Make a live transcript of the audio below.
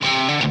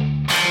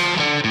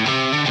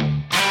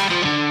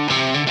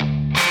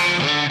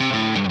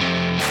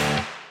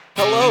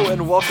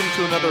and welcome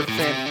to another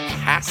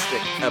fantastic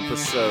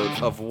episode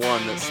of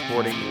One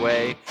Sporting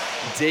Way.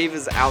 Dave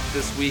is out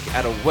this week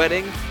at a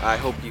wedding. I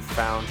hope he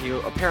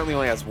apparently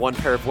only has one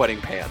pair of wedding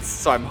pants,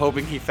 so I'm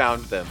hoping he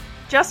found them.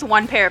 Just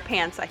one pair of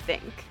pants, I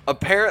think.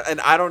 And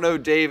I don't know,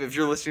 Dave, if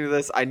you're listening to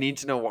this, I need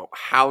to know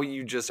how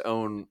you just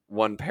own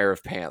one pair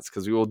of pants,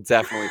 because we will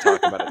definitely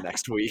talk about it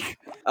next week.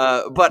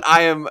 But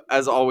I am,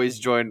 as always,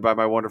 joined by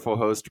my wonderful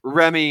host,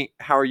 Remy.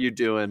 How are you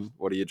doing?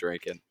 What are you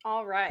drinking?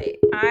 All right.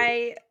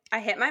 I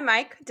hit my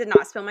mic, did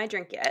not spill my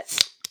drink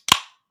yet.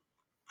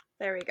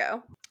 There we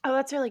go. Oh,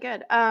 that's really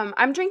good.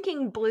 I'm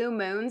drinking Blue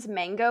Moon's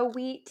mango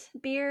wheat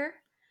beer.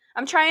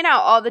 I'm trying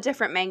out all the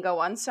different mango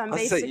ones, so I'm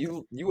basically...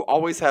 You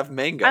always have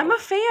mango. I'm a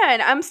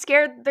fan. I'm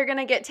scared they're going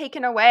to get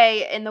taken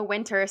away in the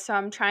winter, so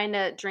I'm trying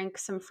to drink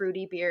some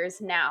fruity beers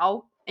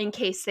now in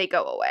case they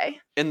go away.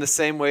 In the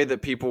same way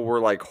that people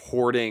were like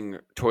hoarding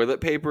toilet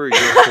paper,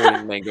 you're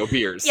hoarding mango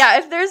beers. Yeah,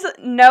 if there's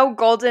no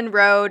Golden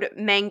Road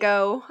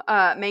mango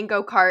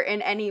cart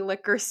in any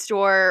liquor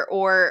store,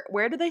 or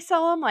where do they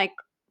sell them? Like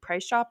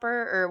Price Chopper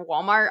or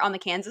Walmart on the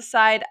Kansas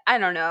side? I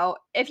don't know.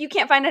 If you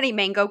can't find any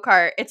mango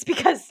cart, it's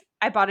because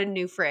I bought a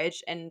new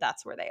fridge and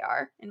that's where they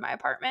are in my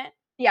apartment.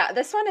 Yeah,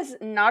 this one is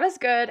not as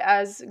good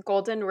as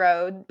Golden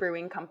Road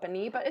Brewing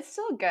Company, but it's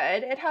still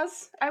good.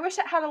 I wish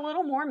it had a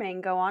little more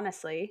mango,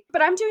 honestly.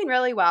 But I'm doing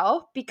really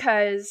well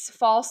because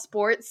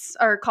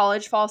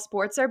college fall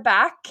sports are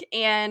back,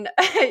 and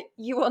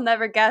you will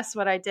never guess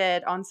what I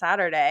did on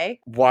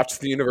Saturday. Watch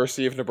the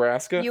University of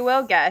Nebraska? You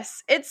will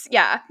guess.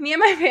 Me and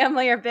my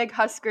family are big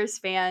Huskers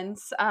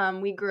fans.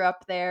 We grew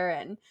up there,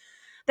 and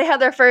they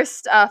had their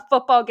first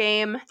football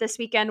game this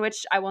weekend,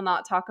 which I will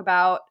not talk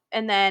about.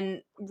 And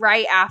then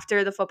right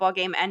after the football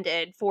game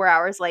ended, 4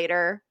 hours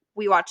later,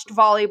 we watched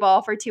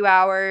volleyball for 2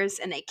 hours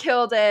and they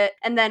killed it.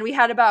 And then we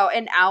had about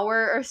an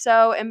hour or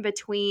so in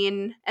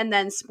between, and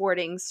then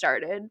sporting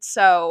started.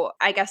 So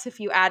I guess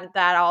if you added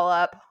that all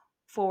up,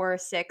 4,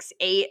 6,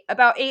 8,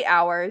 about 8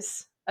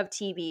 hours of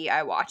TV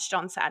I watched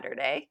on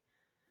Saturday.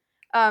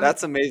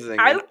 That's amazing.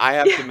 I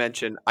have to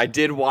mention, I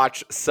did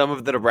watch some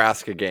of the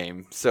Nebraska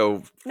game.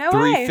 So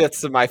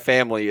 3/5 of my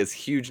family is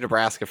huge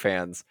Nebraska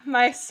fans.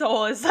 My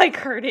soul is like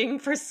hurting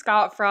for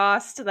Scott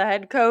Frost, the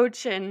head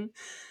coach. And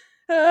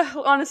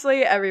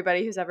honestly,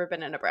 everybody who's ever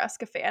been a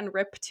Nebraska fan,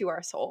 rip to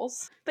our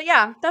souls. But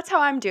yeah, that's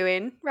how I'm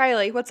doing.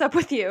 Riley, what's up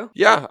with you?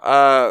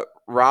 Yeah,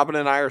 Robin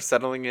and I are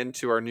settling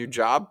into our new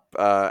job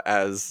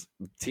as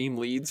team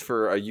leads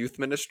for a youth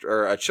ministry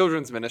or a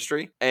children's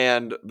ministry.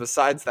 And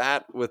besides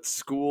that, with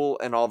school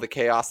and all the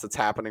chaos that's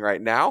happening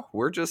right now,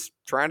 we're just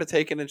trying to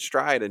take it in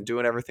stride and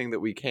doing everything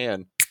that we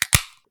can.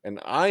 And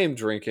I am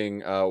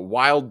drinking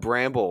Wild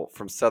Bramble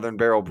from Southern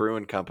Barrel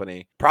Brewing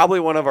Company. Probably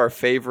one of our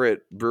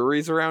favorite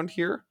breweries around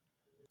here.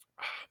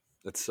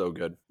 It's so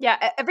good.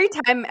 Yeah,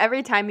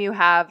 every time you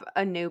have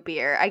a new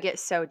beer, I get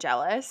so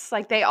jealous.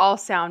 Like, they all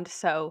sound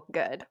so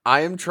good.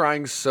 I am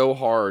trying so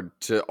hard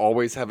to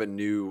always have a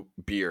new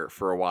beer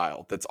for a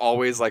while. That's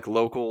always like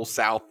local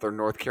South or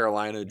North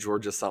Carolina,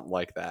 Georgia, something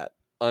like that.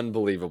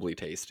 Unbelievably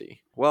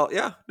tasty. Well,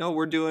 yeah, no,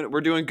 we're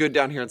doing good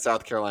down here in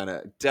South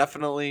Carolina.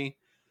 Definitely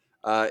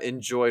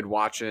enjoyed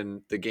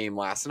watching the game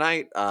last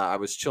night. I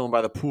was chilling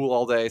by the pool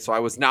all day, so I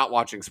was not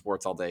watching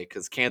sports all day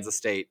because Kansas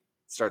State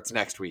starts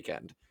next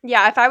weekend.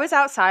 Yeah, if I was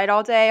outside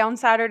all day on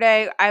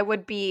Saturday, I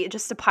would be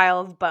just a pile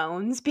of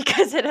bones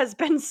because it has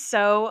been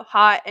so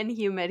hot and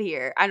humid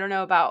here. I don't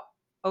know about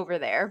over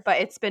there,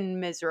 but it's been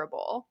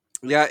miserable.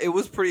 Yeah, it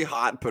was pretty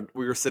hot, but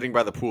we were sitting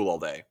by the pool all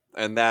day,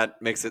 and that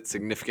makes it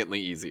significantly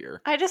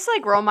easier. I just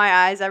like roll my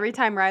eyes every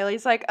time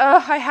Riley's like,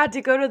 oh, I had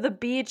to go to the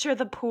beach or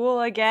the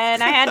pool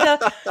again. I had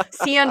to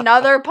see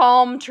another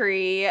palm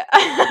tree.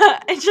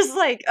 It's just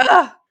like,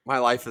 ugh. My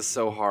life is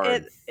so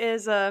hard.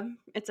 It's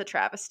a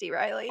travesty,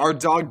 Riley. Our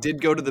dog did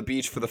go to the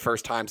beach for the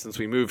first time since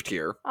we moved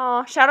here.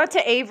 Oh, shout out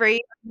to Avery,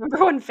 number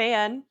one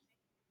fan.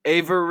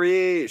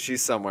 Avery,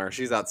 she's somewhere.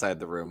 She's outside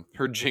the room.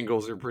 Her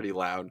jingles are pretty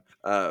loud.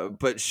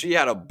 But she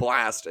had a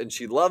blast and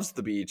she loves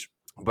the beach.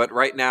 But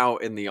right now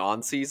in the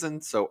on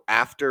season, so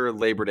after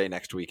Labor Day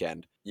next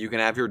weekend, you can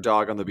have your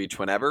dog on the beach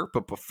whenever.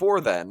 But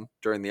before then,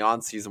 during the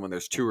on season when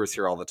there's tourists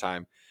here all the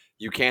time,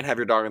 you can't have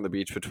your dog on the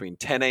beach between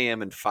 10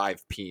 a.m. and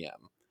 5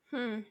 p.m.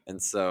 And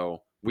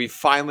so we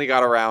finally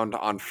got around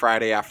on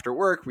Friday after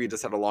work. We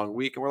just had a long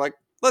week and we're like,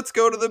 let's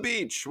go to the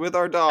beach with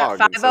our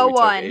dog. At 5:01. So we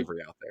took Avery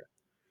out there.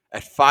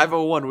 At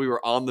 5:01, we were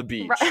on the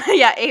beach.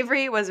 Yeah,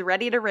 Avery was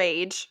ready to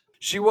rage.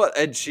 She was,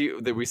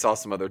 and we saw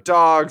some other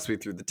dogs. We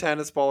threw the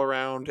tennis ball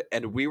around,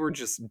 and we were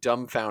just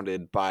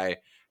dumbfounded by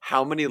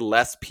how many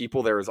less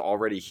people there is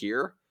already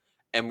here.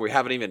 And we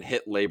haven't even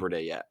hit Labor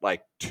Day yet.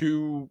 Like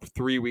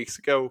 2-3 weeks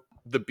ago,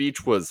 the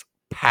beach was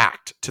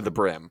packed to the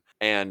brim.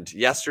 And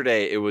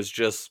yesterday, it was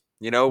just,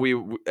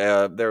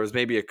 there was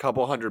maybe a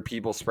couple hundred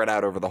people spread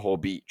out over the whole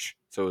beach.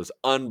 So it was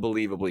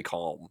unbelievably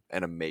calm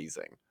and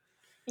amazing.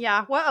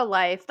 Yeah, what a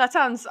life. That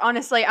sounds,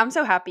 honestly, I'm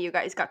so happy you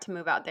guys got to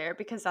move out there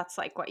because that's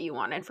like what you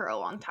wanted for a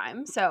long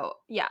time. So,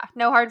 yeah,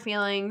 no hard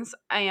feelings.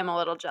 I am a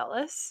little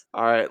jealous.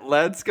 All right,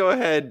 let's go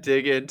ahead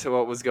dig into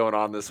what was going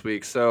on this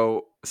week.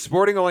 So,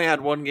 Sporting only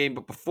had one game,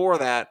 but before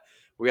that,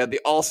 we had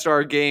the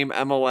All-Star game.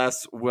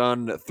 MLS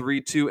won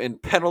 3-2 in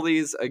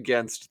penalties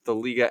against the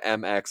Liga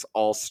MX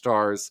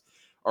All-Stars.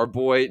 Our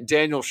boy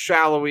Daniel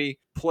Shallowy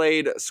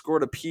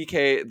scored a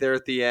PK there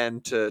at the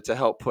end to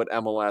help put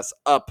MLS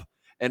up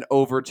and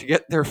over to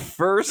get their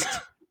first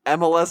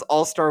MLS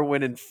All-Star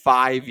win in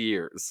 5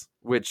 years,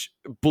 which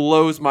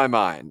blows my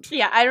mind.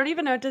 Yeah, I don't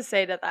even know what to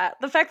say to that.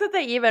 The fact that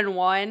they even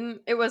won,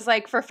 it was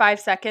like for 5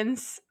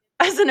 seconds.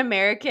 As an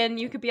American,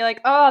 you could be like,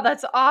 oh,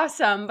 that's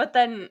awesome. But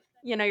then,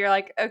 you're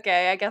like,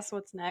 okay, I guess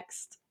what's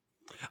next?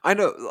 I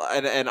know,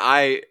 and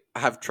I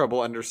have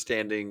trouble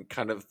understanding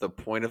kind of the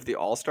point of the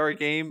All-Star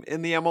game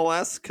in the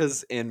MLS,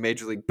 because in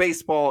Major League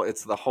Baseball,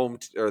 it's the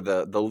or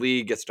the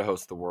league gets to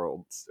host the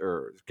world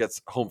or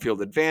gets home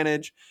field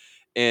advantage.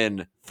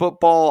 In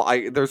football,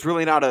 there's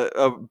really not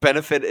a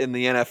benefit in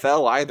the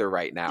NFL either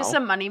right Just now.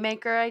 a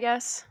moneymaker, I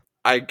guess.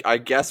 I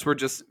guess we're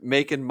just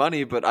making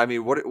money, but I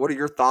mean, what are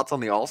your thoughts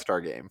on the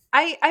All-Star game?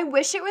 I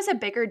wish it was a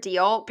bigger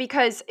deal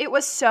because it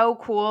was so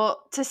cool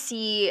to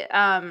see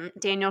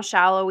Daniel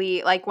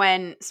Shallowy, like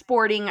when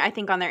Sporting, I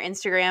think on their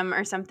Instagram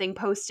or something,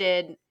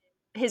 posted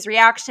his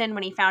reaction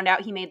when he found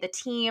out he made the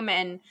team,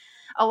 and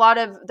a lot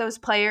of those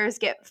players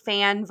get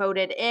fan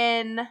voted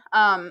in.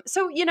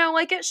 So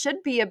like it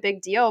should be a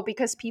big deal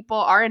because people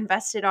are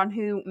invested on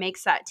who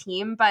makes that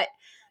team, but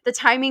the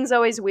timing's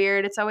always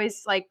weird. It's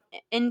always like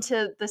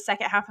into the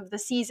second half of the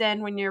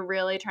season when you're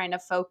really trying to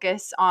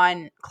focus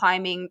on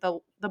climbing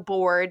the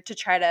board to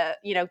try to,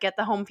 get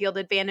the home field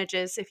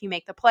advantages if you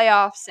make the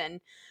playoffs. And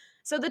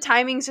so the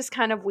timing's just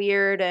kind of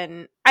weird.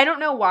 And I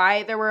don't know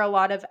why there were a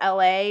lot of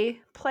LA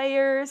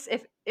players,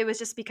 if it was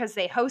just because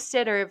they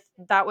hosted or if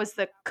that was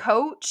the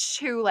coach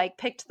who like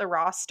picked the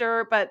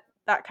roster, but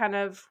that kind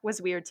of was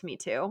weird to me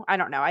too. I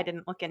don't know. I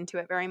didn't look into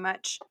it very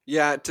much.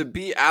 Yeah, to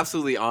be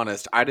absolutely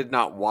honest, I did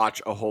not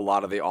watch a whole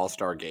lot of the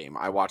All-Star game.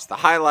 I watched the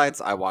highlights,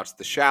 I watched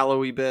the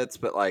shallowy bits,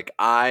 but like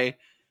I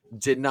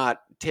did not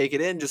take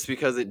it in just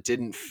because it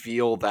didn't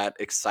feel that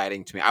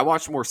exciting to me. I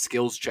watched more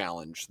skills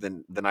challenge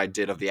than I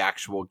did of the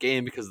actual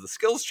game, because the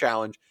skills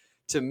challenge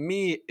to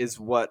me is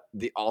what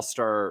the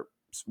All-Star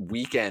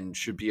weekend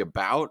should be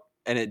about,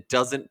 and it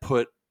doesn't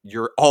put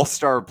your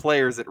All-Star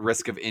players at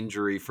risk of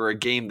injury for a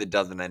game that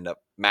doesn't end up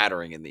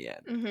mattering in the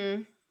end.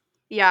 Mm-hmm.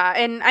 Yeah,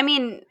 and I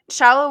mean,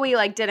 Shallowy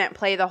like didn't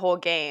play the whole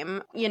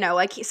game,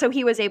 like so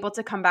he was able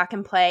to come back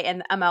and play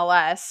in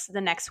MLS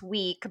the next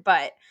week,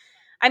 but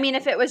I mean,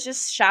 if it was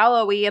just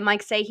Shallowy and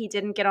like say he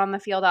didn't get on the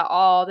field at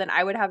all, then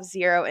I would have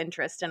zero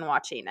interest in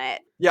watching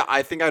it. Yeah,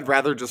 I think I'd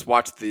rather just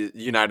watch the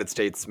United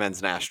States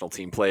men's national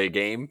team play a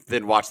game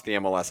than watch the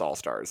MLS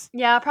All-Stars.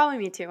 Yeah, probably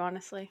me too,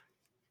 honestly.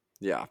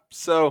 Yeah.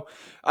 So,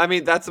 I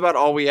mean, that's about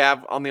all we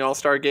have on the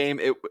All-Star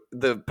game.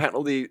 The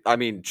penalty, I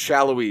mean,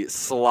 Shallowy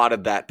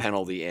slotted that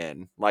penalty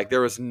in. Like,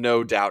 there was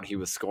no doubt he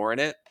was scoring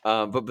it.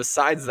 But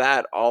besides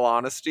that, all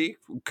honesty,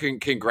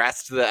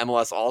 congrats to the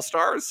MLS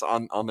All-Stars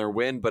on their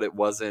win, but it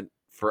wasn't,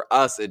 for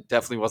us, it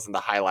definitely wasn't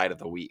the highlight of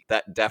the week.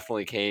 That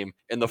definitely came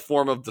in the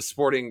form of the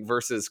Sporting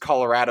versus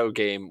Colorado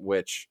game,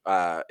 which,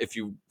 if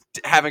you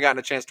haven't gotten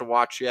a chance to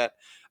watch yet,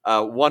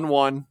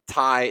 1-1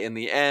 tie in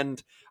the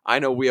end. I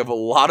know we have a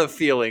lot of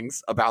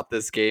feelings about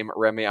this game.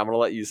 Remy, I'm going to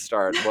let you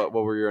start. What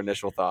were your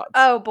initial thoughts?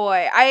 Oh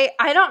boy. I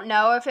don't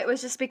know if it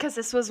was just because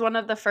this was one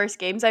of the first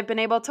games I've been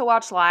able to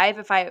watch live.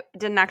 If I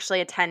didn't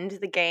actually attend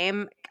the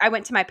game, I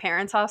went to my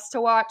parents' house to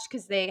watch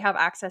because they have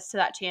access to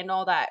that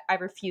channel that I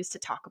refuse to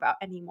talk about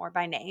anymore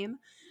by name.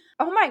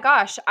 Oh my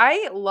gosh,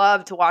 I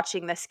loved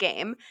watching this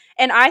game.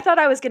 And I thought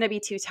I was going to be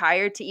too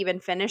tired to even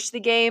finish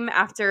the game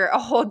after a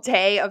whole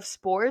day of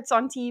sports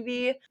on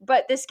TV.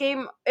 But this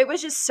game, it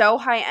was just so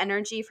high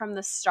energy from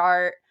the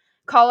start.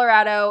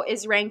 Colorado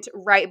is ranked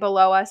right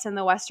below us in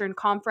the Western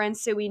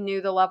Conference, so we knew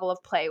the level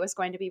of play was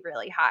going to be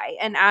really high.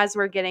 And as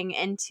we're getting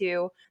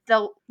into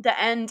the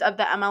end of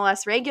the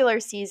MLS regular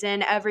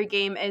season, every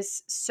game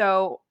is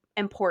so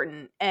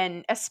important,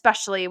 and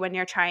especially when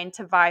you're trying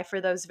to vie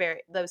for those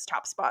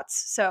top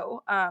spots.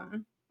 So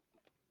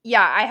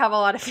yeah, I have a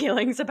lot of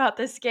feelings about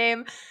this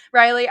game.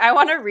 Riley, I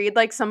want to read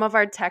like some of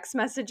our text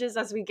messages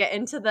as we get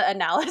into the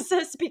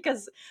analysis,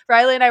 because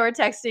Riley and I were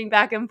texting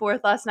back and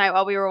forth last night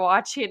while we were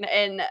watching,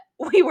 and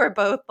we were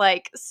both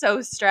like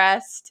so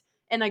stressed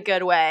in a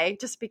good way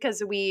just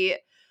because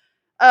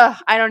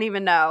I don't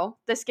even know.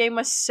 This game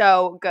was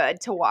so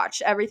good to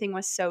watch. Everything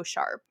was so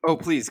sharp. Oh,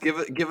 please give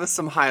us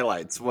some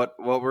highlights. What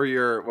were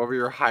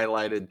your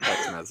highlighted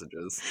text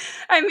messages?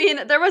 I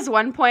mean, there was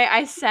one point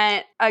I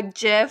sent a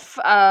GIF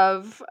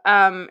of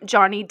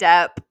Johnny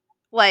Depp,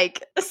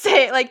 like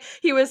say like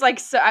he was like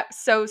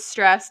so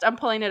stressed. I'm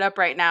pulling it up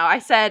right now. I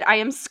said I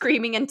am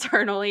screaming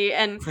internally,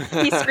 and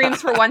he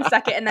screams for 1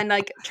 second and then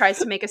like tries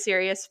to make a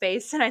serious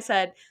face. And I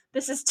said,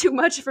 "This is too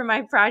much for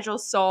my fragile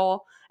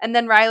soul." And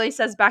then Riley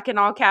says back in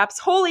all caps,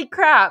 "Holy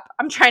crap!"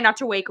 I'm trying not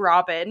to wake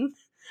Robin.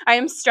 I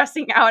am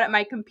stressing out at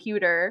my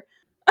computer.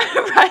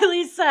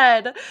 Riley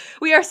said,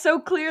 we are so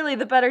clearly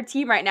the better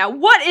team right now.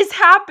 What is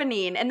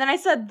happening? And then I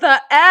said,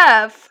 the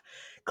F.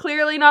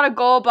 Clearly not a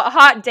goal, but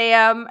hot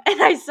damn.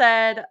 And I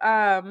said,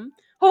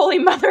 holy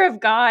mother of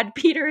God,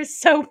 Peter is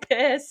so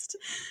pissed.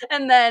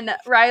 And then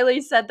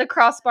Riley said the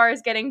crossbar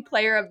is getting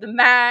player of the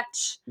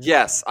match.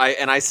 Yes,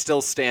 I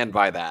still stand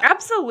by that.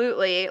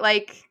 Absolutely.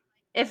 Like,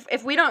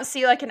 if we don't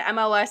see like an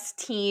MLS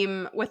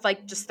team with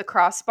like just the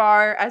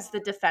crossbar as the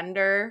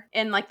defender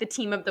in like the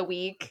team of the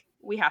week,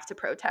 we have to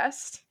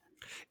protest.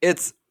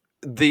 It's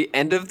the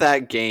end of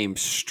that game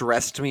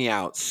stressed me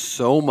out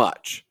so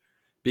much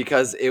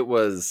because it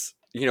was,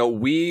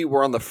 we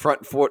were on the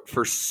front foot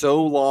for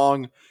so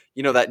long.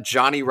 That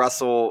Johnny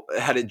Russell,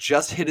 had it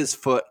just hit his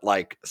foot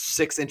like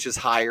 6 inches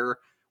higher,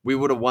 we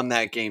would have won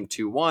that game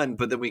 2-1.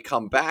 But then we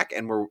come back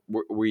and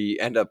we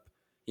end up,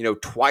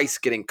 twice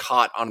getting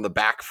caught on the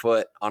back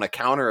foot on a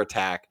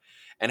counterattack.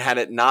 And had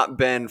it not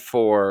been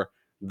for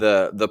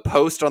the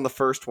post on the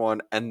first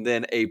one and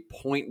then a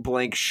point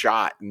blank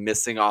shot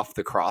missing off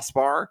the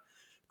crossbar,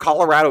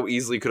 Colorado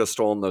easily could have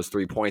stolen those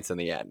 3 points in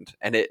the end.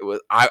 And it was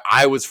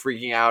I was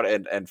freaking out.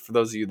 And for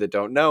those of you that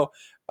don't know,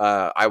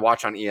 I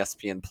watch on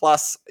ESPN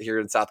Plus here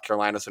in South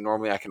Carolina. So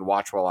normally I can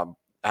watch while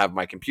I have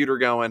my computer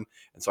going.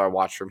 And so I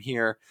watch from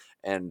here.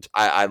 And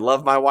I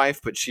love my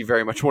wife, but she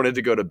very much wanted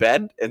to go to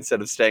bed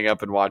instead of staying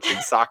up and watching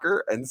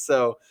soccer. And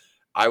so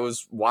I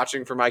was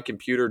watching from my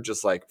computer,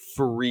 just like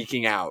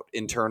freaking out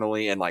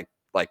internally and like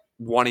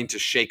wanting to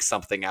shake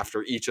something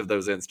after each of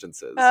those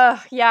instances.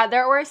 Yeah,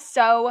 there were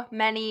so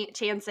many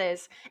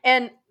chances.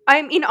 And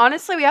I mean,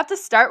 honestly, we have to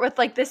start with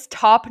like this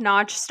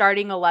top-notch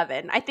starting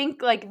 11. I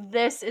think like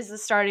this is the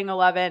starting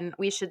 11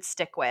 we should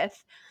stick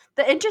with.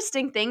 The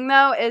interesting thing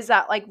though is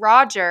that like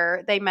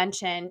Roger, they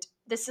mentioned,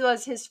 this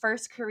was his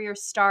first career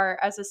start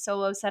as a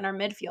solo center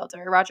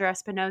midfielder, Roger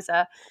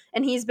Espinoza,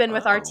 and he's been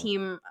with our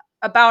team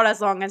about as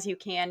long as you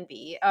can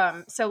be.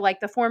 So like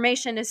the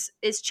formation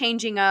is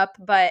changing up,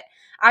 but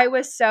I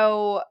was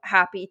so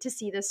happy to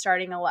see the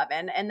starting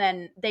 11, and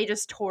then they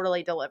just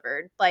totally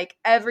delivered. Like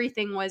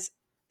everything was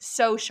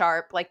so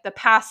sharp, like the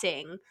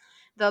passing,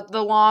 the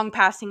long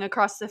passing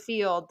across the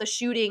field, the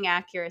shooting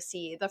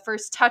accuracy, the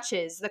first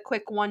touches, the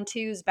quick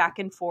 1-2s back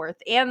and forth,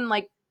 and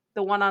like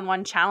the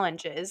one-on-one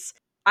challenges.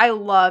 I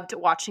loved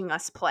watching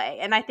us play,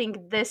 and I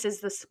think this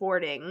is the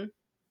Sporting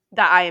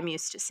that I am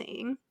used to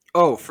seeing.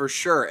 Oh, for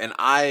sure. And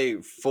I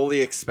fully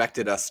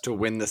expected us to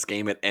win this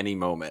game at any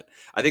moment.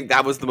 I think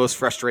that was the most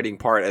frustrating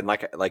part. And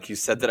like you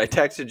said that I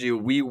texted you,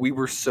 we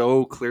were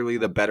so clearly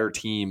the better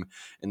team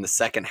in the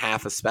second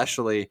half,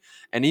 especially.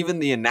 And even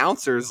the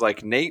announcers,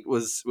 like Nate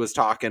was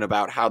talking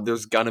about how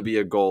there's gonna be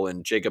a goal,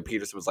 and Jacob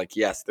Peterson was like,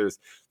 yes,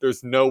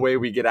 there's no way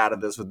we get out of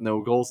this with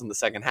no goals in the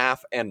second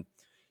half. And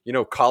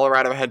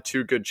Colorado had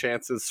 2 good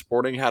chances,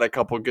 Sporting had a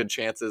couple good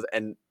chances,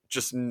 and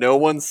just no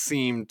one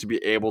seemed to be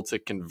able to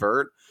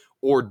convert,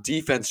 or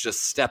defense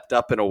just stepped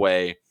up in a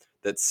way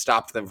that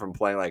stopped them from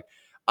playing. Like,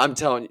 I'm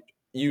telling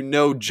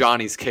you,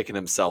 Johnny's kicking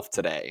himself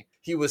today.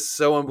 He was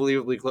so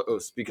unbelievably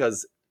close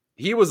because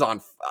he was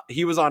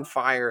on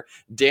fire.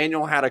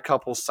 Daniel had a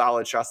couple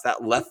solid shots.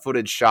 That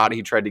left-footed shot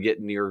he tried to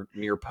get near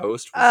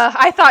post.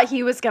 I thought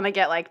he was going to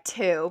get like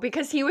 2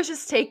 because he was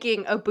just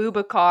taking a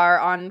Boubacar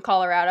on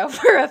Colorado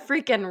for a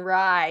freaking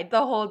ride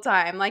the whole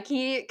time. Like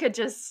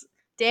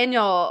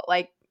Daniel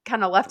like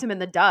kind of left him in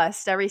the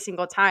dust every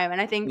single time. And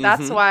I think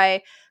that's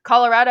why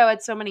Colorado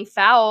had so many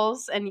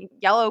fouls and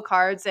yellow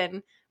cards,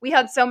 and we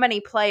had so many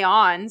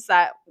play-ons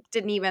that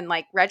didn't even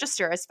like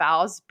register as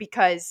fouls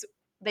because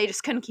they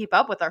just couldn't keep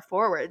up with our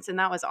forwards, and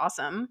that was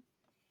awesome.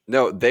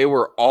 No, they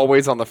were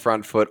always on the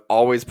front foot,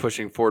 always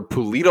pushing forward.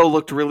 Pulido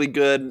looked really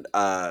good.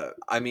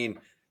 I mean,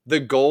 the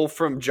goal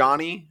from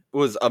Johnny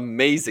was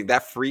amazing.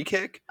 That free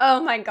kick.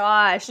 Oh my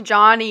gosh,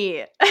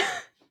 Johnny.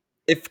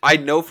 If I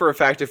know for a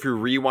fact, if you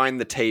rewind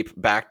the tape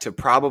back to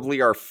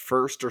probably our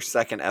first or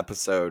second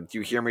episode,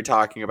 you hear me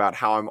talking about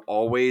how I'm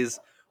always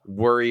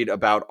worried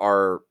about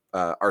our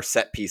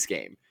set piece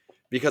game,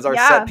 because our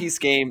set piece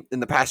game in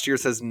the past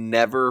years has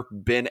never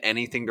been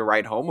anything to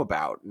write home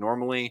about.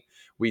 Normally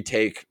we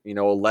take,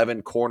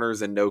 11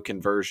 corners and no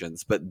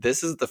conversions, but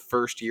this is the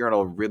first year in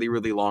a really,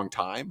 really long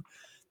time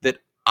that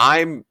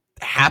I'm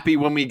happy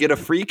when we get a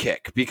free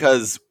kick,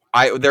 because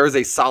there is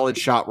a solid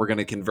shot we're going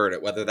to convert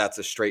it, whether that's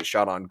a straight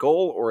shot on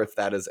goal or if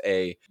that is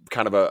a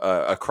kind of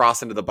a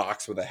cross into the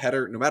box with a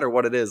header. No matter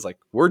what it is, like,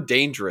 we're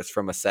dangerous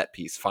from a set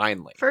piece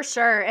finally. For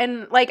sure.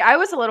 And like, I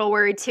was a little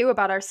worried too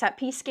about our set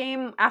piece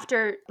game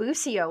after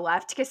Busio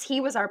left, because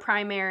he was our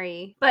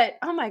primary. But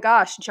oh my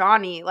gosh,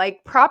 Johnny,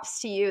 like,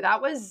 props to you.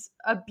 That was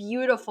a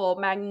beautiful,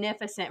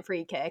 magnificent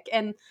free kick.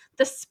 And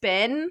the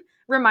spin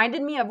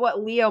reminded me of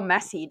what Leo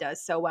Messi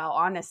does so well,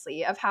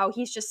 honestly, of how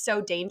he's just so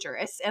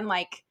dangerous and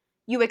like,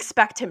 you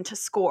expect him to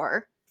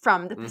score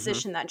from the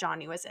position that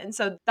Johnny was in.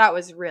 So that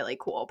was really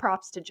cool.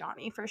 Props to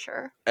Johnny for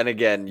sure. And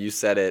again, you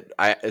said it.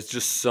 It's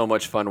just so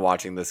much fun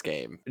watching this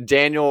game.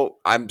 Daniel,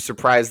 I'm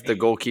surprised the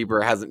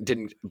goalkeeper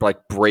didn't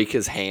like break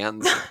his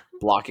hands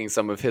blocking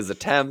some of his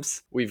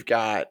attempts. We've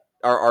got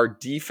our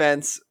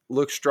defense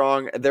looked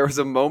strong. There was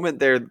a moment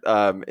there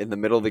in the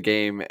middle of the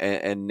game,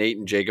 and Nate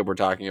and Jacob were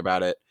talking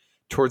about it.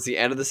 Towards the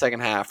end of the second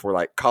half, where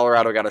like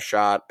Colorado got a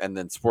shot, and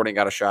then Sporting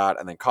got a shot,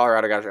 and then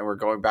Colorado got a shot, and we're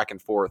going back and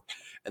forth.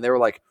 And they were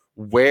like,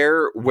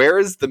 where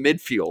is the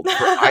midfield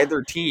for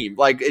either team?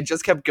 Like, it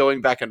just kept going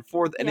back and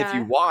forth. And if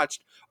you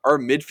watched, our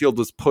midfield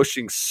was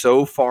pushing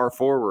so far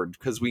forward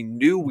because we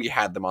knew we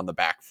had them on the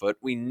back foot.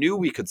 We knew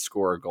we could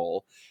score a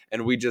goal.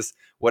 And we just,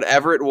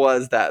 whatever it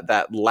was,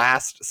 that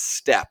last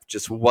step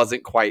just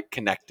wasn't quite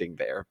connecting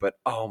there. But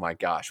oh my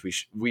gosh,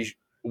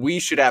 we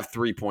should have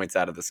 3 points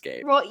out of this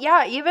game. Well,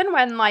 yeah, even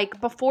when,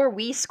 like, before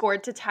we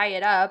scored to tie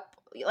it up,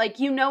 like,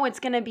 you know it's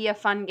going to be a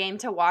fun game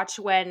to watch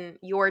when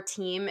your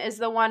team is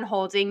the one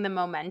holding the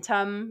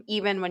momentum,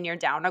 even when you're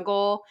down a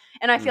goal.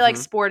 And I feel like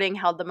Sporting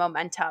held the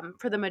momentum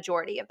for the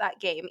majority of that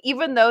game,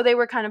 even though they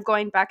were kind of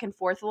going back and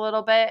forth a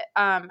little bit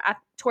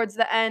towards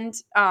the end.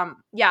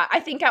 Yeah,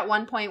 I think at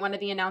one point one of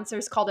the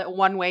announcers called it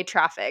one-way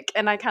traffic,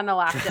 and I kind of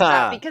laughed at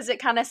that because it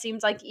kind of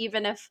seems like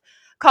even if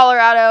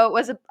Colorado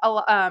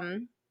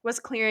was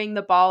clearing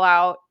the ball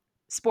out,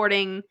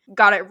 Sporting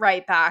got it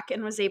right back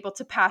and was able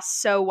to pass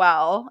so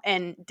well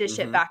and dish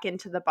it back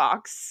into the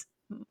box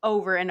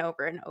over and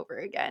over and over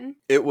again.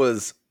 It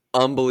was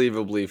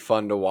unbelievably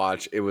fun to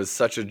watch. It was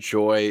such a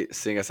joy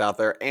seeing us out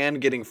there, and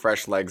getting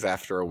fresh legs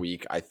after a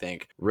week, I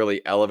think,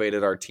 really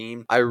elevated our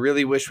team. I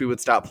really wish we would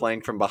stop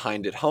playing from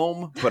behind at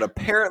home, but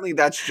apparently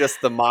that's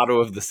just the motto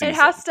of the season. It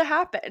has to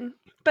happen.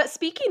 But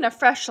speaking of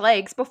fresh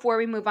legs, before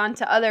we move on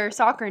to other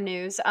soccer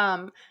news,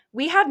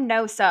 we had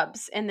no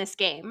subs in this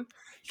game.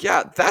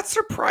 Yeah, that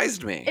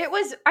surprised me. It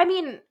was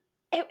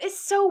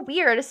so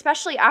weird,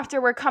 especially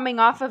after we're coming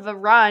off of a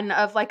run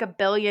of like 1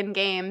 billion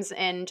games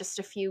in just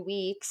a few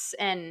weeks.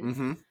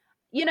 And,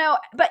 you know,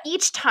 but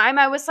each time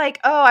I was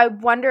like, oh, I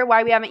wonder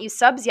why we haven't used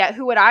subs yet.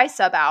 Who would I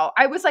sub out?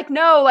 I was like,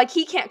 no, like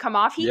he can't come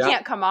off. He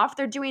can't come off.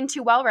 They're doing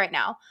too well right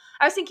now.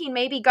 I was thinking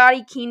maybe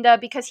Gadi Kinda,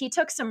 because he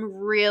took some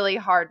really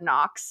hard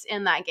knocks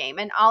in that game.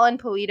 And Alan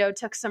Pulido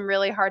took some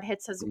really hard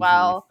hits as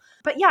well.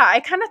 But yeah, I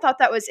kind of thought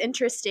that was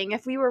interesting.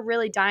 If we were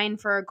really dying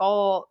for a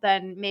goal,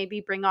 then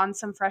maybe bring on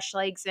some fresh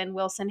legs in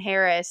Wilson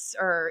Harris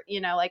or,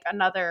 you know, like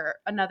another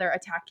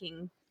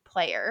attacking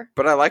player.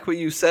 But I like what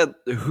you said.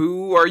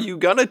 Who are you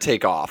gonna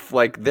take off?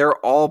 Like, they're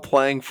all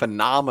playing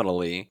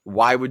phenomenally.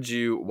 Why would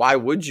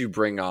you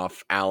bring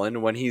off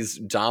Allen when he's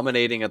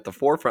dominating at the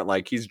forefront?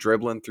 Like, he's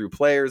dribbling through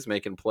players,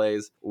 making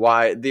plays.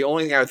 Why? The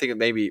only thing I would think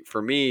maybe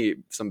for me,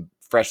 some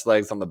fresh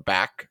legs on the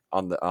back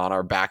on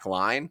our back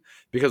line,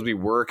 because we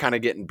were kind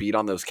of getting beat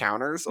on those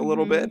counters a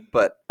little bit.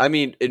 But I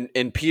mean,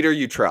 in Peter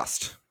you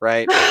trust,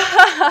 right?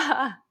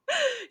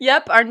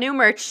 Yep, our new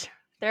merch.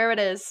 There it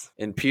is.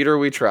 In Peter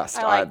we trust.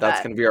 Like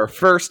that's going to be our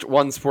first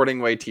One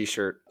Sporting Way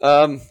t-shirt.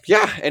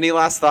 Yeah, any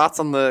last thoughts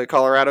on the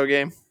Colorado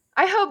game?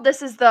 I hope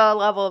this is the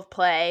level of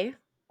play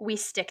we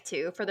stick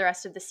to for the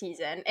rest of the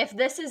season. If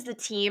this is the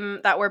team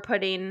that we're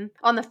putting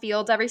on the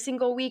field every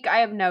single week, I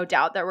have no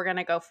doubt that we're going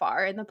to go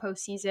far in the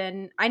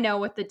postseason. I know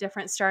with the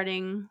different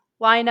starting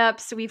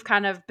lineups, we've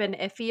kind of been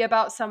iffy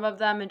about some of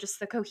them and just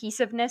the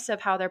cohesiveness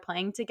of how they're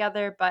playing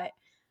together, but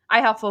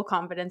I have full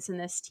confidence in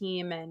this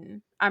team,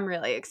 and I'm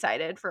really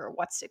excited for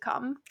what's to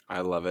come.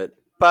 I love it.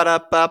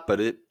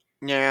 Ba-da-ba-ba-da.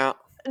 Yeah.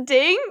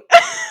 Ding.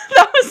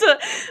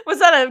 Was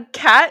that a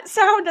cat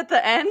sound at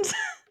the end?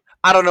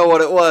 I don't know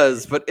what it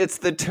was, but it's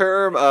the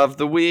term of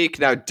the week.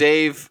 Now,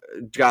 Dave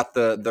got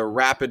the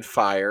rapid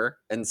fire,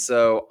 and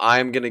so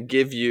I'm going to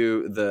give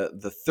you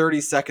the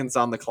 30 seconds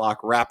on the clock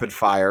rapid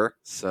fire.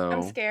 So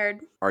I'm scared.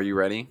 Are you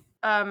ready?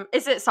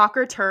 Is it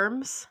soccer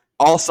terms?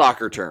 All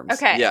soccer terms.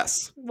 Okay.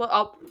 Yes.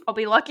 Well, I'll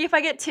be lucky if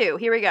I get 2.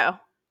 Here we go.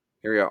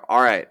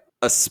 All right.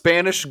 A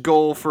Spanish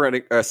goal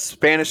a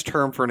Spanish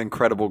term for an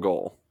incredible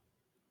goal.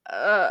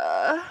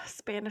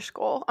 Spanish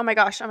goal. Oh my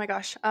gosh.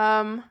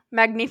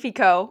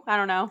 Magnifico. I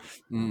don't know.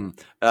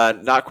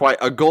 Not quite.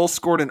 A goal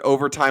scored in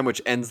overtime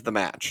which ends the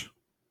match.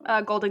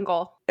 Golden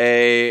goal.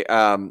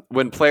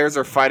 When players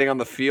are fighting on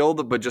the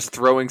field but just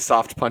throwing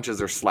soft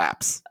punches or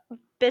slaps.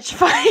 Bitch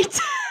fight.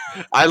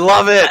 I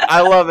love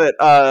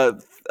it.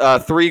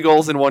 3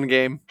 goals in one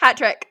game. Hat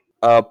trick.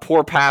 A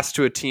poor pass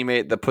to a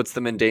teammate that puts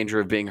them in danger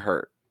of being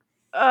hurt.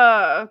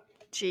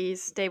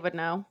 Geez, Dave would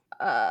know.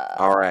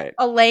 All right.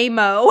 A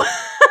lame-o.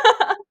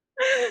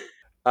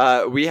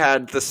 We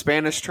had the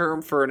Spanish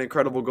term for an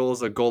incredible goal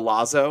is a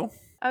golazo.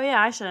 Oh yeah,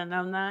 I should have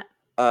known that.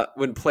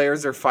 When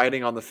players are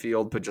fighting on the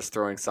field but just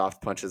throwing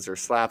soft punches or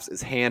slaps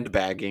is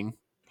handbagging.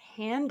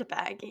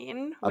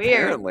 Handbagging? Weird.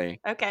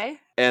 Apparently. Okay.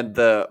 And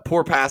the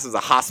poor pass is a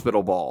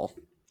hospital ball.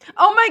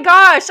 Oh my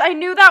gosh, I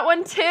knew that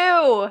one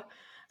too.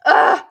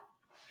 Ugh.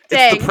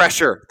 Dang. It's the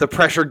pressure. The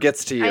pressure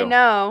gets to you. I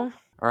know.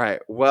 All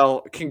right.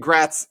 Well,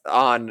 congrats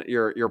on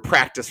your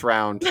practice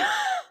round.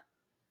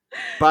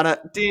 I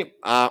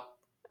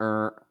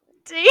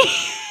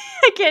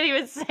can't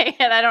even say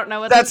it. I don't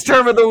know what that's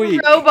term of the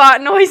week.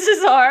 Robot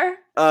noises are.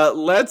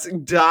 Let's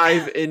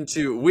dive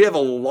into. We have a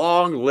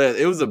long list.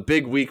 It was a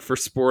big week for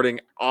Sporting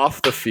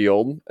off the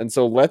field, and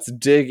so let's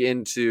dig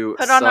into.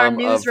 Put on our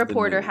news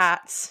reporter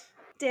hats.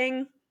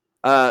 Ding.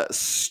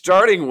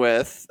 Starting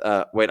with,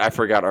 wait, I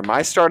forgot. Am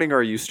I starting or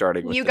are you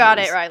starting with You the got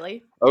news? it,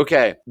 Riley.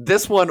 Okay,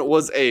 this one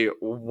was a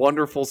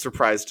wonderful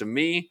surprise to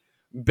me.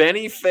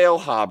 Benny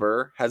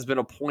Feilhaber has been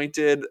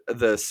appointed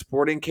the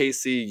Sporting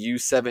KC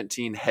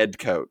U17 head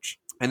coach.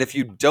 And if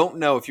you don't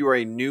know, if you are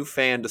a new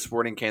fan to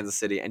Sporting Kansas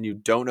City and you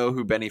don't know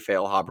who Benny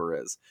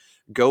Feilhaber is,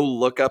 go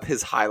look up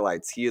his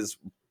highlights.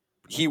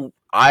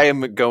 I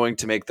am going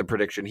to make the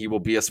prediction he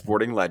will be a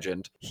Sporting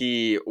legend.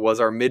 He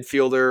was our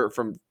midfielder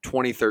from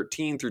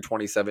 2013 through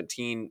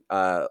 2017,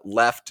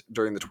 left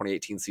during the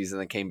 2018 season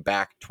and came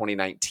back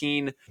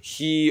 2019.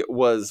 He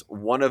was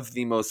one of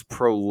the most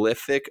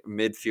prolific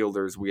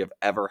midfielders we have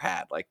ever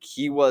had. Like,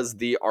 he was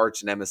the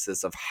arch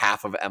nemesis of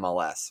half of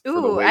MLS for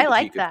the Ooh, way I that he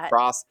like could that.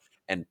 cross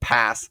and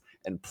pass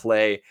and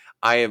play.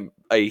 I am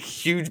a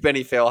huge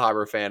Benny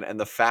Feilhaber fan, and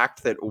the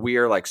fact that we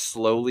are like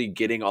slowly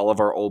getting all of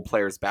our old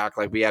players back,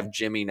 like we have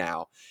Jimmy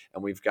now,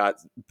 and we've got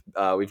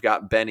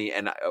Benny,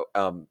 and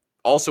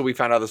also we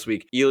found out this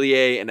week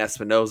Ilie and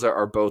Espinoza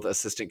are both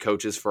assistant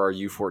coaches for our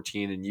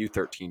U14 and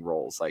U13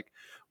 roles. Like,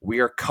 we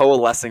are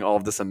coalescing all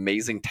of this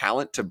amazing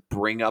talent to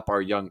bring up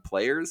our young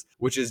players,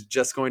 which is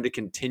just going to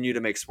continue to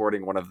make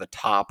Sporting one of the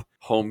top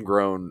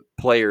homegrown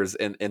players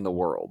in the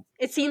world.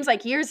 It seems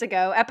like years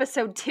ago,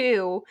 episode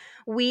 2,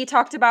 we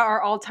talked about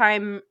our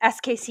all-time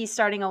SKC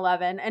starting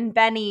 11, and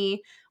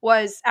Benny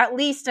was at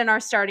least in our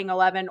starting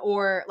 11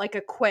 or like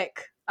a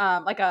quick,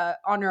 like a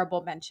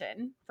honorable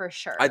mention for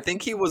sure. I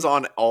think he was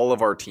on all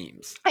of our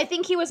teams. I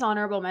think he was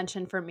honorable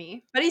mention for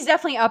me, but he's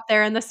definitely up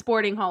there in the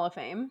Sporting Hall of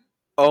Fame.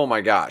 Oh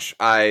my gosh.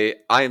 I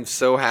am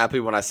so happy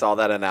when I saw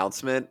that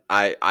announcement.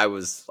 I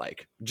was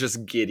like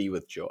just giddy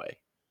with joy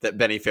that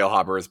Benny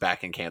Feilhaber is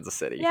back in Kansas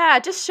City. Yeah,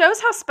 it just shows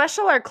how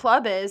special our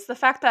club is. The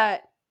fact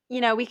that,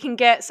 we can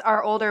get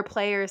our older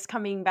players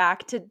coming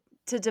back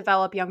to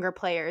develop younger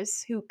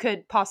players who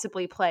could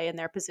possibly play in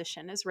their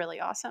position is really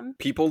awesome.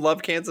 People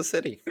love Kansas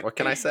City. What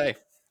can I say?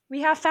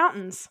 We have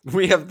fountains.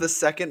 We have the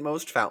second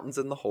most fountains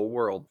in the whole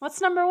world. What's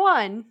number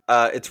 1?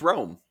 It's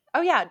Rome.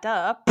 Oh yeah,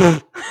 duh.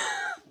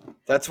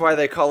 That's why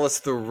they call us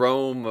the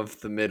Rome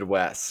of the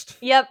Midwest.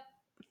 Yep.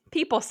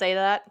 People say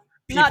that.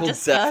 People Not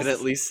just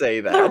definitely us. say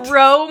that. The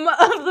Rome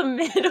of the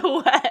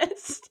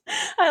Midwest.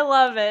 I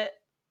love it.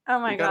 Oh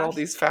my We gosh. got all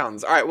these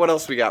fountains. All right, what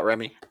else we got,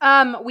 Remy?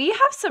 We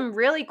have some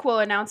really cool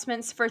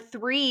announcements for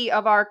 3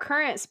 of our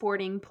current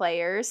Sporting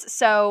players.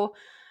 So,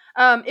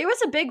 it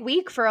was a big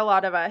week for a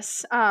lot of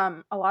us.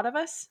 A lot of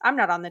us? I'm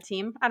not on the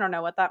team. I don't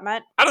know what that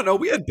meant. I don't know.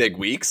 We had big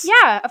weeks.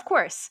 Yeah, of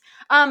course.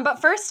 But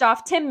first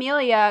off, Tim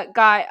Melia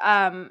got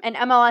an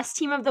MLS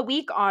Team of the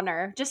Week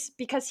honor just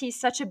because he's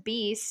such a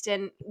beast,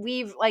 and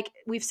we've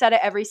said it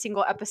every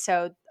single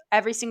episode.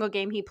 Every single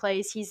game he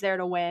plays, he's there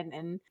to win,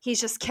 and he's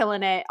just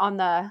killing it on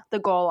the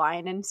goal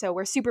line. And so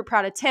we're super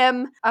proud of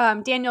Tim.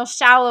 Daniel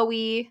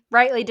Shallowy,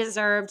 rightly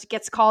deserved,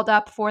 gets called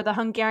up for the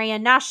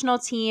Hungarian national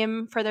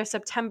team for their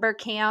September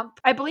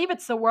camp. I believe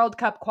it's the World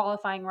Cup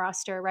qualifying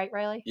roster, right,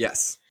 Riley?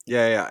 Yes.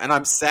 Yeah. And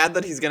I'm sad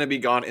that he's going to be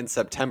gone in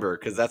September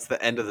because that's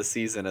the end of the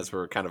season as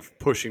we're kind of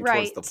pushing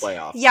towards the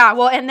playoffs. Yeah,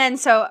 well, and then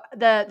so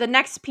the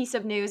next piece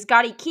of news,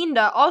 Gadi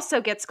Kinda also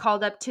gets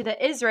called up to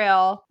the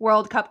Israel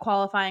World Cup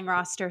qualifying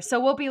roster. So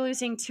we'll be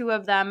losing 2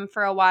 of them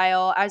for a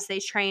while as they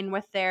train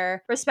with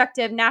their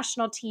respective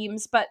national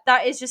teams. But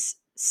that is just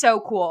so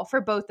cool for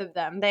both of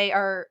them. They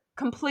are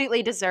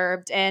completely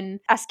deserved, and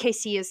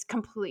SKC is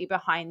completely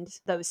behind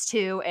those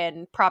 2,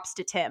 and props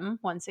to Tim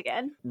once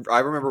again. I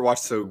remember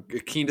watching, so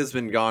Kinda's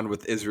been gone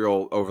with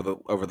Israel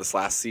over this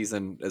last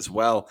season as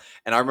well,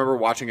 and I remember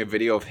watching a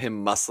video of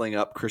him muscling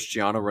up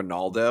Cristiano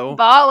Ronaldo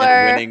Baller.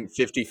 and winning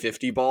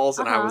 50-50 balls,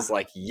 and I was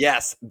like,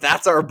 yes,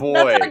 that's our boy.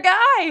 That's our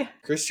guy.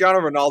 Cristiano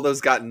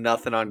Ronaldo's got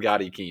nothing on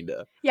Gadi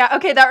Kinda. Yeah,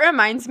 okay, that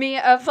reminds me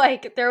of,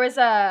 like, there was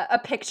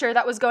a picture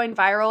that was going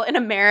viral in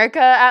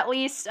America, at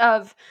least,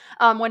 of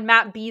when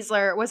Matt Beasler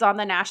was on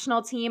the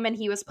national team and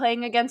he was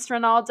playing against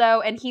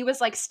Ronaldo, and he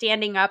was, like,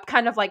 standing up,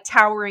 kind of, like,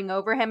 towering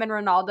over him, and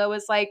Ronaldo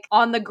was, like,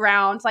 on the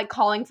ground, like,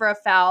 calling for a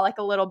foul like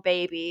a little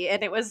baby,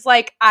 and it was,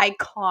 like,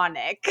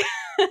 iconic.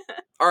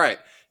 All right.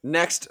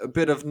 Next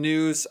bit of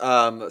news,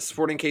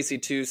 Sporting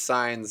KC2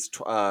 signs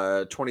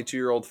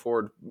 22-year-old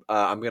forward,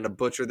 I'm going to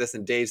butcher this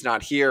and Dave's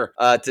not here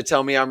to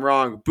tell me I'm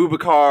wrong,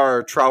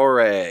 Boubacar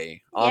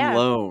Traoré on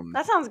loan.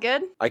 That sounds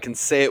good. I can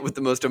say it with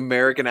the most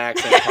American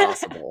accent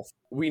possible.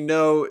 We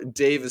know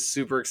Dave is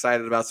super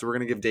excited about, so we're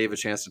going to give Dave a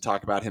chance to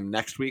talk about him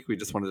next week. We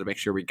just wanted to make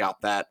sure we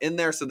got that in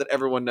there so that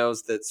everyone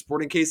knows that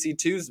Sporting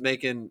KC2 is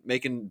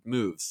making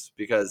moves,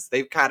 because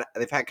they've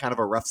had kind of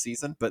a rough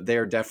season, but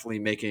they're definitely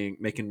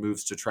making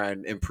moves to try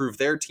and improve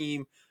their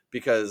team,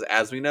 because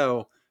as we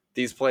know,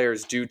 these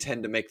players do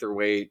tend to make their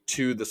way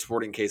to the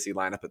Sporting KC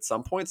lineup at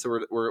some point,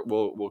 so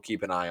we'll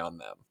keep an eye on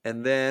them.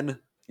 And then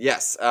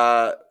yes,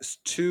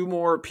 2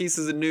 more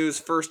pieces of news.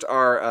 First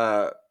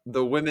are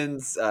the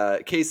women's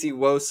KC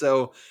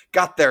Woso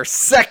got their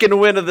 2nd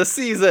win of the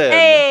season.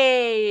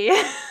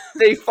 Hey!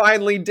 They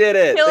finally did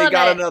it. Killing They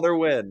got it. another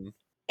win.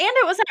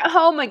 it was at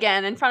home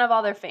again in front of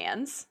all their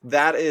fans.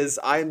 That is,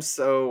 I'm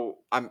so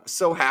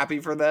happy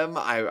for them.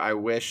 I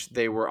wish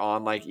they were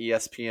on like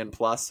ESPN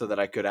Plus so that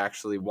I could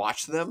actually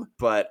watch them.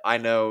 But I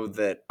know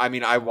that, I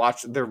mean, I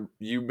watched their,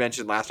 you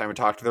mentioned last time we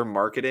talked, their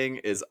marketing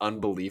is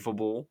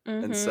unbelievable.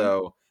 And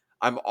so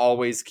I'm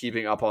always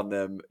keeping up on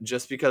them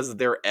just because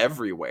they're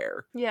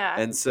everywhere. Yeah.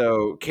 And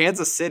so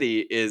Kansas City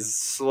is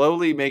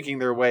slowly making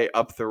their way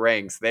up the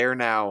ranks. They're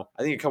now,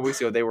 I think a couple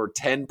weeks ago, they were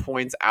 10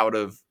 points out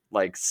of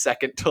like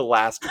second to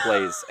last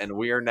place. And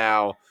we are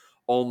now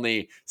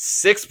only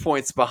 6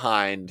 points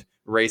behind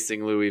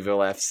Racing Louisville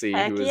FC,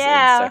 Heck who is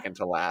yeah. in second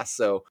to last.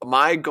 So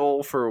my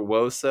goal for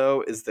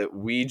WOSO is that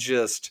we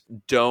just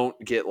don't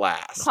get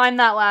last. Climb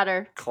that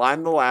ladder.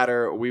 Climb the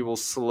ladder. We will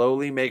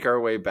slowly make our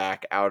way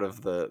back out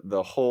of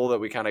the hole that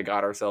we kind of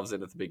got ourselves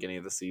in at the beginning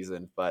of the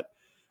season. But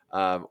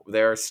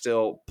there are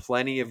still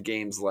plenty of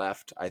games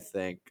left, I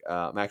think.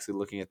 I'm actually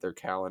looking at their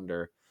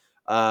calendar.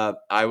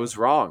 I was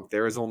wrong.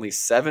 There is only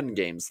 7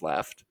 games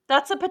left.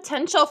 That's a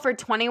potential for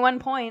 21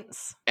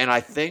 points. And I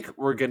think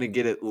we're going to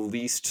get at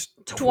least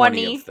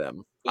 20 of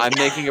them. Yeah. I'm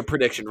making a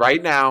prediction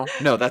right now.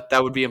 No, that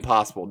would be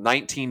impossible.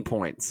 19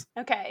 points.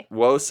 Okay.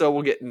 WOSO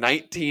will get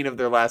 19 of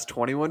their last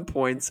 21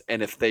 points.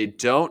 And if they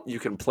don't, you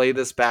can play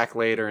this back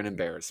later and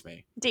embarrass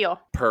me. Deal.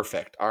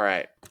 Perfect. All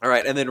right.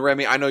 And then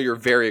Remy, I know you're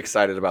very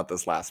excited about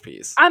this last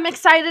piece. I'm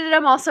excited and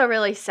I'm also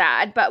really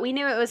sad, but we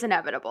knew it was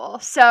inevitable.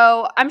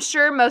 So I'm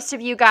sure most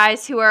of you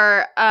guys who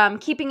are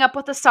keeping up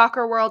with the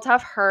soccer world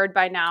have heard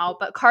by now,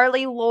 but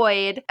Carly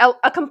Lloyd,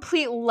 a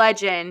complete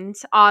legend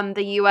on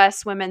the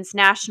U.S. women's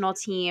national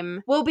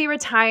team, will be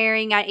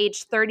retiring at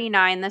age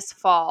 39 this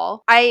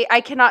fall.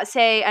 I cannot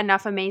say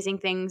enough amazing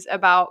things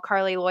about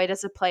Carly Lloyd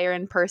as a player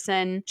in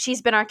person.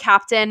 She's been our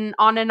captain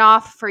on and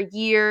off for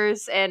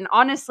years, and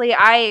honestly,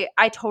 I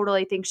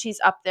totally think she's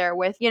up there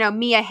with,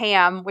 Mia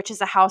Hamm, which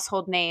is a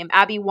household name,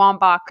 Abby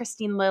Wambach,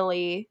 Christine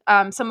Lilly,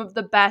 some of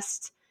the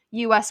best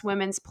U.S.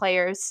 women's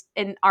players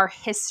in our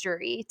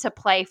history to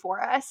play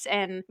for us.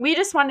 And we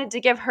just wanted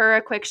to give her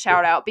a quick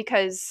shout out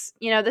because,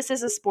 this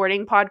is a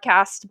sporting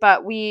podcast,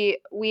 but we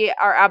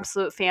are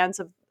absolute fans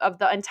of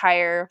the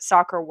entire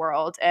soccer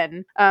world.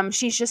 And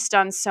she's just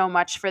done so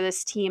much for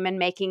this team and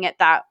making it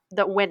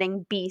the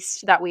winning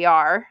beast that we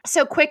are.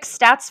 So quick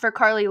stats for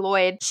Carly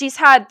Lloyd. She's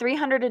had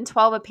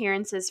 312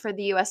 appearances for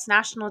the U.S.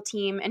 national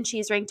team, and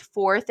she's ranked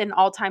 4th in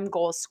all-time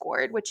goals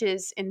scored, which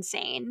is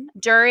insane.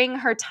 During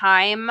her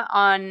time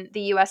on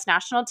the U.S.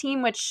 national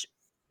team, which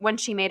when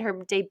she made her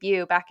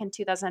debut back in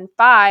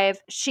 2005,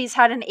 she's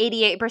had an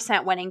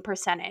 88% winning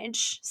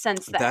percentage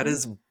since then. That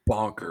is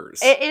bonkers.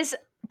 It is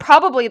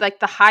probably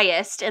like the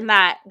highest in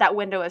that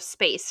window of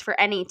space for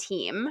any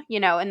team,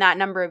 in that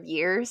number of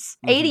years.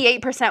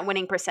 88%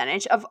 winning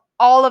percentage of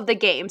all of the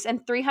games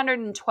and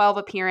 312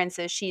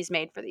 appearances she's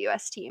made for the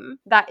US team.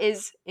 That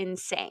is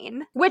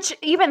insane. Which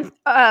even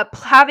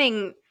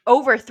having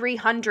over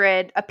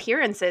 300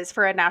 appearances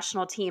for a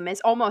national team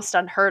is almost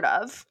unheard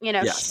of.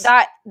 Yes.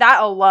 That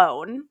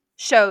alone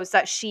shows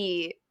that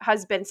she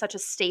has been such a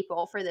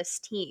staple for this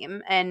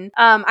team. And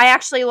I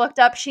actually looked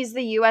up, she's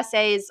the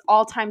USA's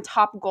all-time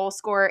top goal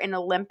scorer in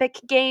Olympic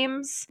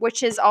Games,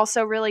 which is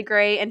also really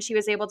great. And she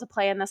was able to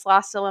play in this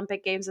last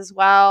Olympic Games as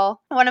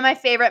well. One of my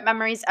favorite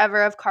memories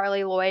ever of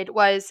Carly Lloyd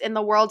was in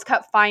the World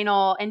Cup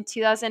final in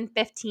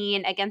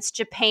 2015 against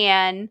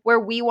Japan, where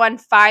we won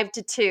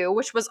 5-2,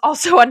 which was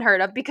also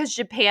unheard of because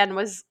Japan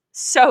was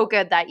so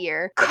good that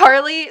year.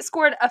 Carly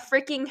scored a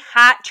freaking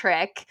hat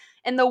trick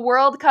in the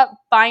World Cup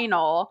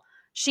final.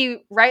 She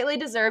rightly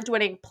deserved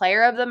winning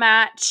player of the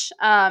match.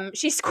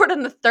 She scored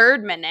in the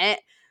 3rd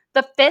minute,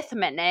 the 5th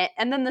minute,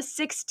 and then the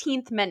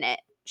 16th minute.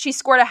 She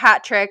scored a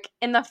hat trick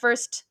in the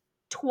first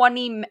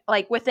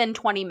within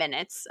 20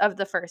 minutes of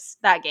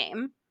that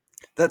game.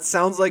 That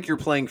sounds like you're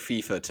playing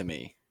FIFA to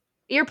me.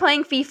 You're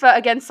playing FIFA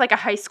against like a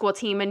high school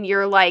team and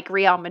you're like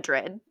Real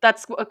Madrid.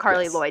 That's what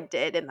Carly Lloyd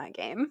did in that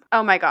game.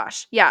 Oh my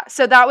gosh. Yeah.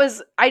 So that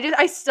was,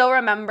 I still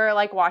remember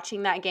like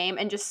watching that game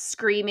and just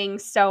screaming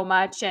so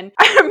much. And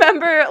I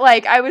remember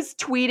like I was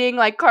tweeting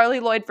like Carly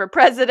Lloyd for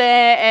president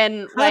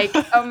and like,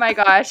 oh my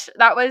gosh,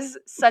 that was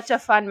such a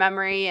fun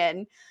memory.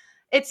 And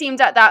it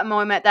seemed at that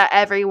moment that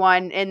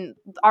everyone in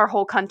our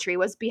whole country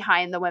was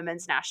behind the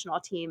women's national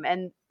team.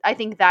 And I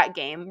think that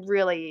game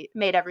really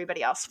made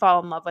everybody else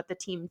fall in love with the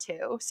team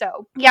too.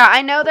 So yeah,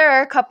 I know there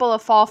are a couple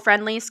of fall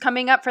friendlies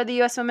coming up for the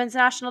U.S. women's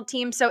national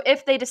team. So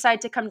if they decide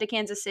to come to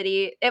Kansas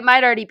City, it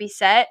might already be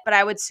set, but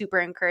I would super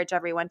encourage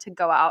everyone to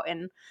go out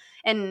and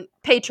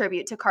pay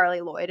tribute to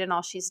Carly Lloyd and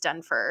all she's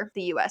done for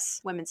the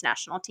U.S. women's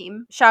national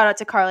team. Shout out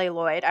to Carly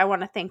Lloyd. I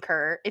want to thank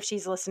her if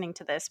she's listening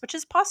to this, which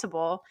is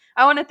possible.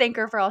 I want to thank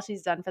her for all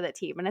she's done for the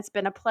team, and it's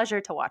been a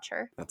pleasure to watch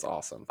her. That's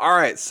awesome. All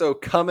right, so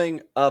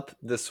coming up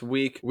this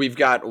week, we've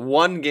got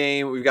one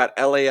game. We've got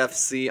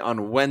LAFC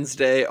on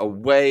Wednesday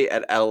away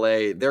at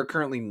LA. They're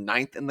currently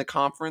 9th in the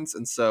conference,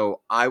 and so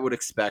I would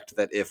expect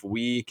that if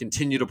we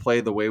continue to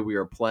play the way we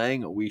are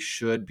playing, we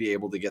should be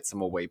able to get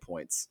some away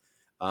points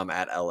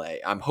at LA.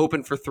 I'm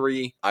hoping for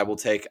 3. I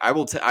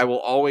will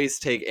always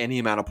take any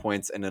amount of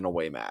points in an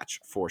away match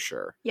for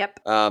sure. Yep.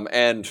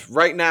 And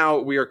right now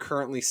we are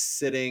currently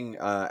sitting,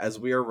 as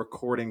we are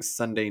recording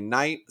Sunday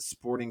night,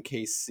 Sporting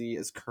KC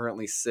is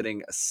currently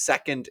sitting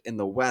second in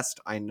the West.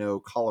 I know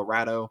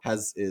Colorado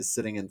is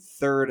sitting in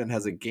third and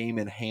has a game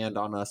in hand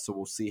on us, so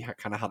we'll see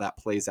how that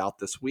plays out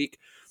this week.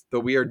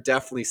 But we are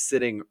definitely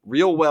sitting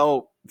real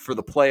well for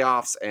the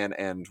playoffs,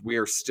 and we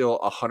are still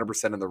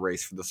 100% in the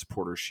race for the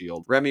Supporters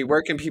Shield. Remy,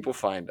 where can people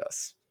find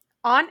us?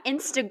 On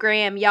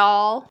Instagram,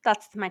 y'all.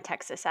 That's my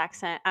Texas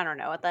accent. I don't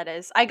know what that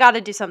is. I got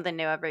to do something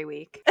new every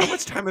week. How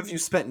much time have you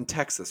spent in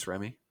Texas,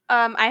 Remy?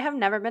 I have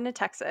never been to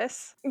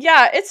Texas.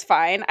 Yeah, it's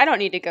fine. I don't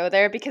need to go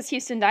there because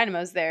Houston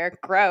Dynamo's there.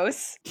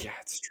 Gross. Yeah,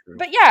 it's true.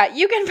 But yeah,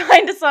 you can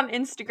find us on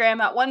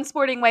Instagram at One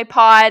Sporting Way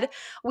Pod.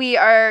 We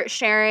are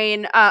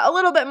sharing a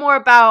little bit more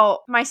about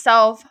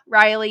myself,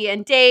 Riley,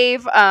 and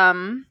Dave,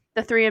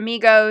 the 3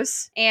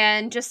 amigos,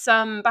 and just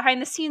some behind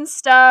the scenes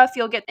stuff.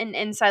 You'll get an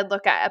inside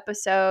look at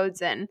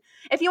episodes. And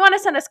if you want to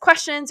send us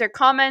questions or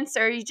comments,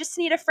 or you just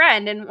need a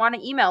friend and want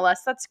to email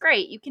us, that's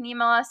great. You can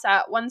email us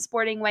at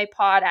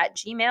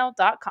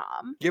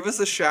onesportingwaypod@gmail.com. Give us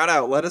a shout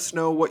out. Let us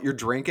know what you're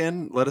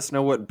drinking. Let us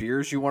know what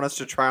beers you want us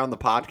to try on the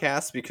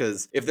podcast,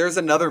 because if there's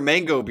another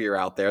mango beer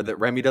out there that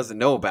Remy doesn't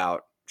know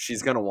about,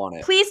 she's going to want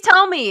it. Please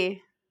tell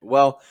me.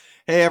 Well,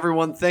 hey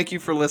everyone, thank you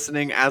for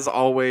listening. As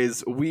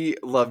always, we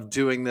love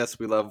doing this.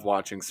 We love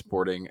watching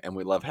sporting, and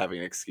we love having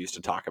an excuse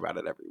to talk about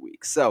it every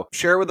week. So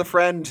share with a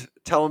friend.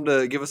 Tell them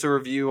to give us a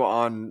review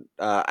on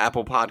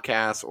Apple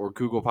Podcasts or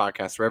Google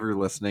Podcasts, wherever you're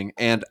listening.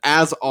 And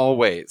as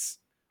always,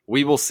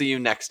 we will see you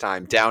next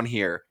time down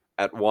here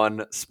at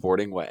One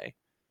Sporting Way.